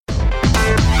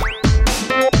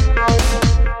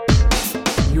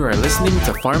You are listening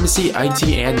to Pharmacy IT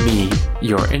and Me,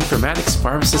 your informatics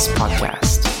pharmacist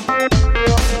podcast.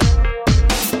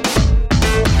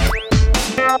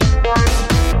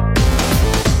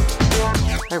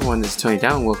 Hi everyone, this is Tony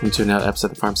Down. Welcome to another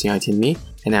episode of Pharmacy IT and Me.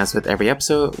 And as with every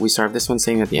episode, we start this one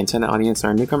saying that the intended audience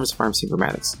are newcomers to pharmacy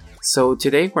informatics. So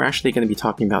today we're actually going to be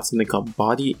talking about something called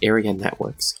body area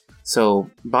networks. So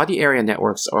body area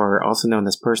networks are also known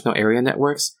as personal area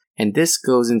networks. And this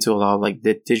goes into a lot of like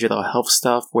the digital health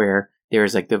stuff where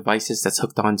there's like devices that's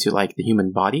hooked onto like the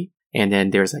human body. And then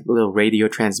there's like little radio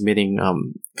transmitting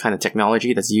kind of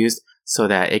technology that's used so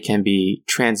that it can be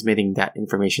transmitting that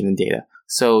information and data.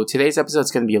 So today's episode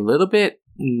is going to be a little bit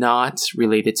not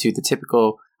related to the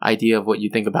typical idea of what you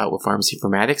think about with pharmacy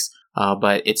informatics,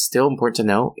 but it's still important to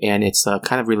know, and it's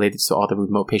kind of related to all the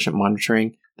remote patient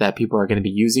monitoring that people are going to be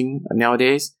using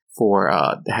nowadays for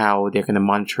how they're going to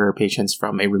monitor patients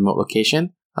from a remote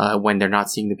location when they're not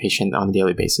seeing the patient on a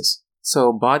daily basis.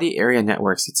 So body area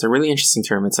networks, it's a really interesting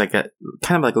term. It's like a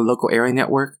kind of like a local area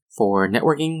network for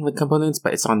networking like components,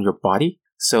 but it's on your body.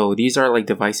 So these are like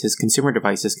devices, consumer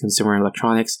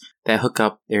electronics that hook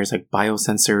up. There's like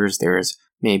biosensors, there's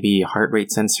maybe heart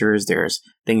rate sensors, there's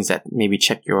things that maybe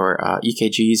check your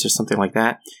EKGs or something like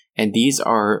that. And these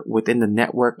are within the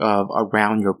network of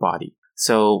around your body.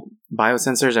 So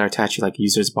biosensors are attached to like a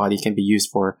user's body, can be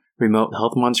used for remote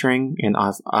health monitoring and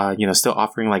still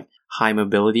offering like high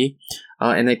mobility.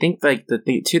 And I think like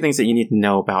the two things that you need to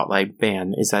know about like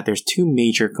band is that there's two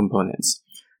major components.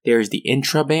 There's the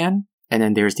intra-band and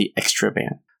then there's the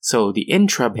extra-band. So the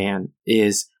intra-band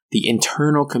is the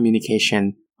internal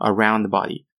communication around the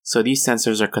body. So these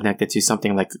sensors are connected to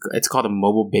something like, it's called a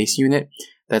mobile base unit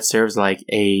that serves like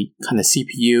a kind of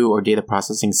CPU or data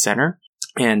processing center.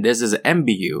 And this is an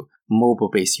MBU, mobile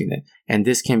base unit. And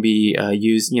this can be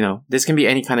used, this can be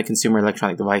any kind of consumer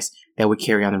electronic device that we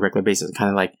carry on a regular basis, kind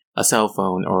of like a cell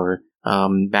phone or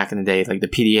back in the day, like the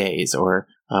PDAs or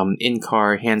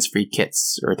in-car hands-free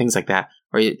kits or things like that,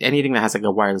 or anything that has like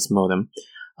a wireless modem.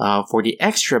 For the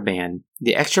extra band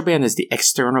is the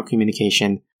external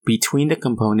communication between the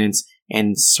components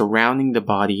and surrounding the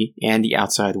body and the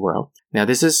outside world. Now,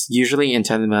 this is usually in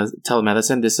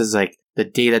telemedicine. This is like the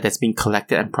data that's being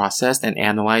collected and processed and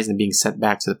analyzed and being sent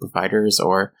back to the providers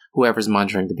or whoever's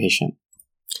monitoring the patient.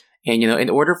 And, in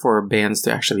order for bands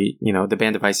to actually, the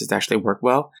band devices to actually work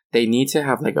well, they need to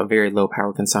have like a very low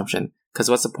power consumption. Because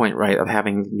what's the point, right, of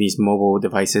having these mobile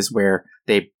devices where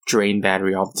they drain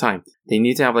battery all the time? They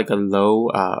need to have like a low,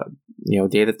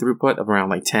 data throughput of around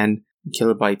like 10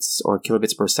 kilobytes or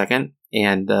kilobits per second.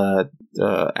 And the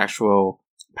actual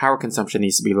power consumption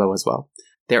needs to be low as well.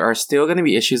 There are still going to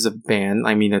be issues of band.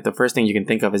 I mean, the first thing you can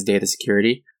think of is data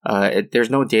security. There's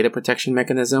no data protection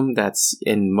mechanism that's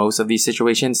in most of these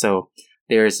situations. So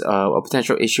there's a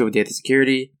potential issue of data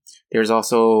security. There's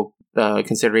also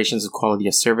considerations of quality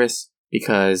of service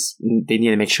because they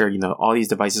need to make sure, all these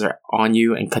devices are on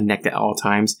you and connected at all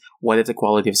times. What if the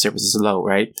quality of service is low,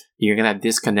 right? You're going to have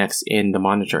disconnects in the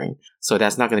monitoring. So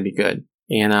that's not going to be good.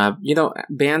 And,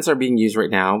 bands are being used right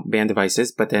now, band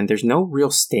devices, but then there's no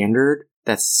real standard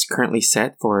that's currently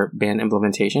set for band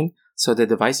implementation. So the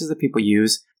devices that people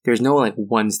use, there's no like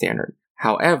one standard.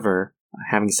 However,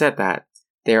 having said that,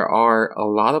 there are a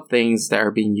lot of things that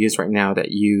are being used right now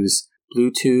that use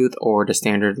Bluetooth or the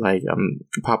standard like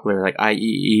popular like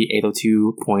IEEE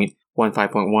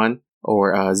 802.15.1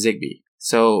 or Zigbee.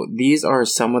 So these are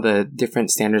some of the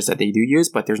different standards that they do use,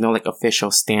 but there's no like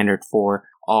official standard for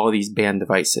all of these band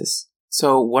devices.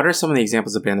 So what are some of the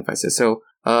examples of band devices? So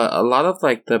a lot of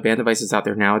like the band devices out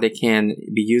there now, they can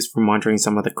be used for monitoring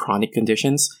some of the chronic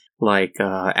conditions like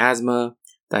asthma,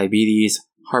 diabetes,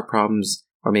 heart problems,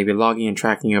 or maybe logging and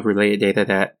tracking of related data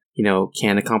that,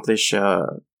 can accomplish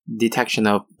detection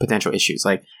of potential issues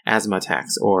like asthma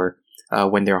attacks or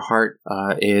when their heart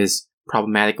is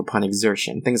problematic upon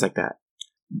exertion, things like that.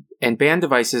 And band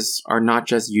devices are not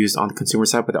just used on the consumer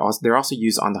side, but they're also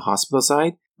used on the hospital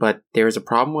side. But there's a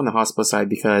problem on the hospital side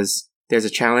because there's a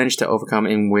challenge to overcome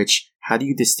in which how do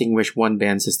you distinguish one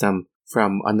band system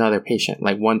from another patient,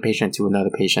 like one patient to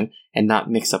another patient, and not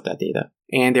mix up that data.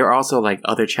 And there are also like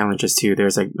other challenges too.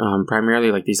 There's like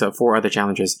primarily like these are 4 other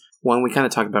challenges. One we kind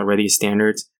of talked about already is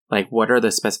standards. Like what are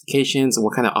the specifications and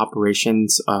what kind of operating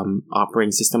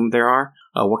system there are,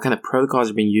 what kind of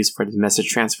protocols are being used for the message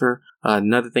transfer.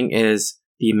 Another thing is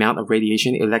the amount of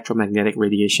radiation, electromagnetic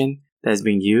radiation that is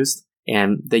being used.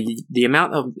 And the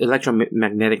amount of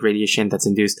electromagnetic radiation that's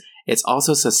induced, it's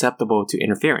also susceptible to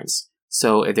interference.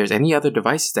 So if there's any other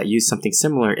devices that use something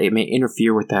similar, it may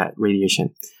interfere with that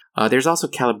radiation. There's also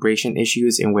calibration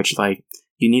issues in which, like,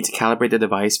 you need to calibrate the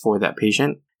device for that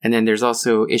patient. And then there's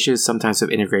also issues sometimes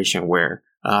with integration where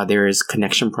there is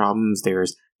connection problems,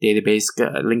 there's database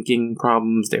linking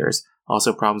problems, there's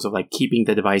also problems of like keeping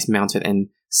the device mounted and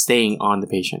staying on the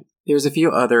patient. There's a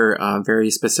few other very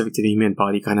specific to the human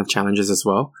body kind of challenges as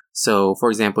well. So, for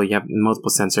example, you have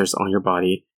multiple sensors on your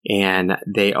body and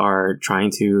they are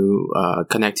trying to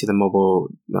connect to the mobile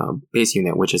base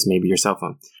unit, which is maybe your cell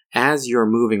phone. As you're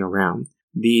moving around,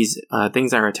 these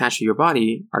things that are attached to your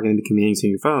body are going to be communicating to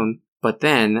your phone, but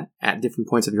then at different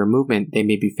points of your movement, they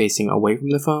may be facing away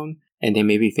from the phone and they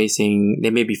may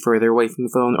be further away from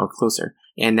the phone or closer.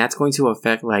 And that's going to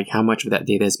affect like how much of that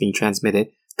data is being transmitted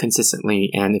consistently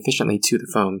and efficiently to the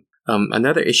phone.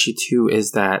 Another issue too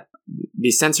is that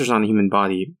these sensors on the human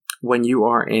body, when you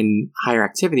are in higher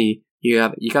activity, you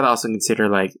gotta also consider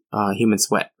like human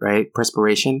sweat, right?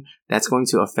 Perspiration. That's going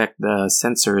to affect the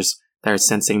sensors that are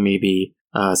sensing maybe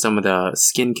some of the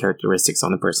skin characteristics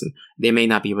on the person. They may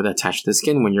not be able to attach to the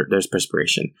skin when there's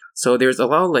perspiration. So there's a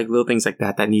lot of like little things like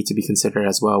that need to be considered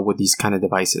as well with these kind of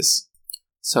devices.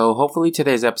 So hopefully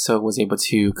today's episode was able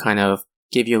to kind of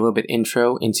give you a little bit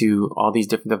intro into all these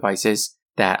different devices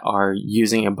that are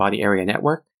using a body area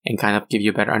network and kind of give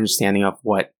you a better understanding of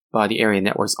what body area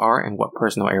networks are and what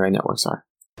personal area networks are.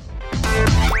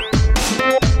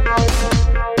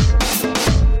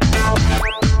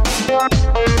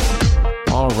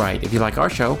 Alright, if you like our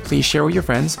show, please share with your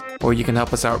friends, or you can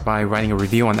help us out by writing a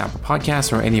review on Apple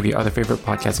Podcasts or any of your other favorite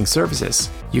podcasting services.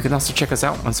 You can also check us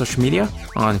out on social media,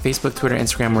 on Facebook, Twitter,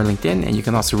 Instagram, or LinkedIn, and you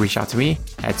can also reach out to me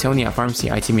at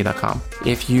tony@pharmacyitme.com.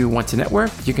 If you want to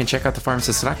network, you can check out the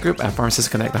Pharmacist Slack group at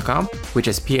pharmacistconnect.com, which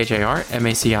is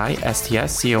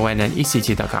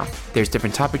PHARMACISTSCONNECT.com. There's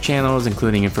different topic channels,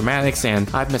 including informatics, and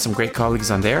I've met some great colleagues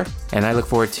on there, and I look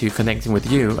forward to connecting with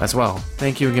you as well.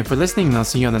 Thank you again for listening, and I'll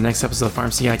see you on the next episode of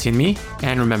Pharmacy IT and Me.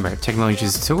 And remember, technology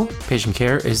is a tool, patient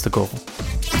care is the goal.